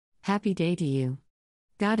Happy day to you.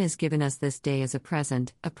 God has given us this day as a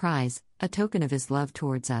present, a prize, a token of His love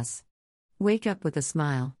towards us. Wake up with a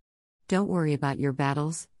smile. Don't worry about your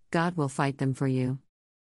battles, God will fight them for you.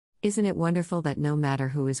 Isn't it wonderful that no matter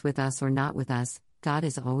who is with us or not with us, God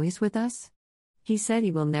is always with us? He said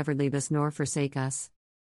He will never leave us nor forsake us.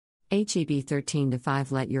 Heb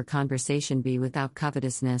 13-5 Let your conversation be without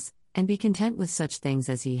covetousness, and be content with such things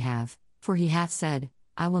as ye have, for He hath said,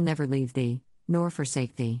 I will never leave thee, nor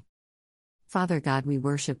forsake thee. Father God, we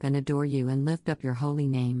worship and adore you and lift up your holy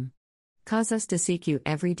name. Cause us to seek you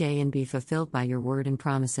every day and be fulfilled by your word and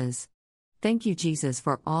promises. Thank you, Jesus,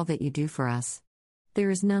 for all that you do for us. There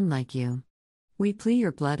is none like you. We plead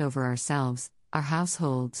your blood over ourselves, our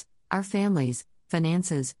households, our families,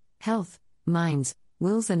 finances, health, minds,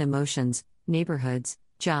 wills and emotions, neighborhoods,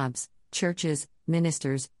 jobs, churches,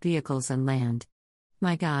 ministers, vehicles and land.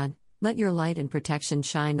 My God, let your light and protection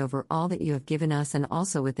shine over all that you have given us and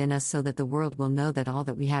also within us so that the world will know that all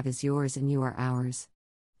that we have is yours and you are ours.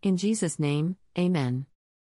 In Jesus' name, Amen.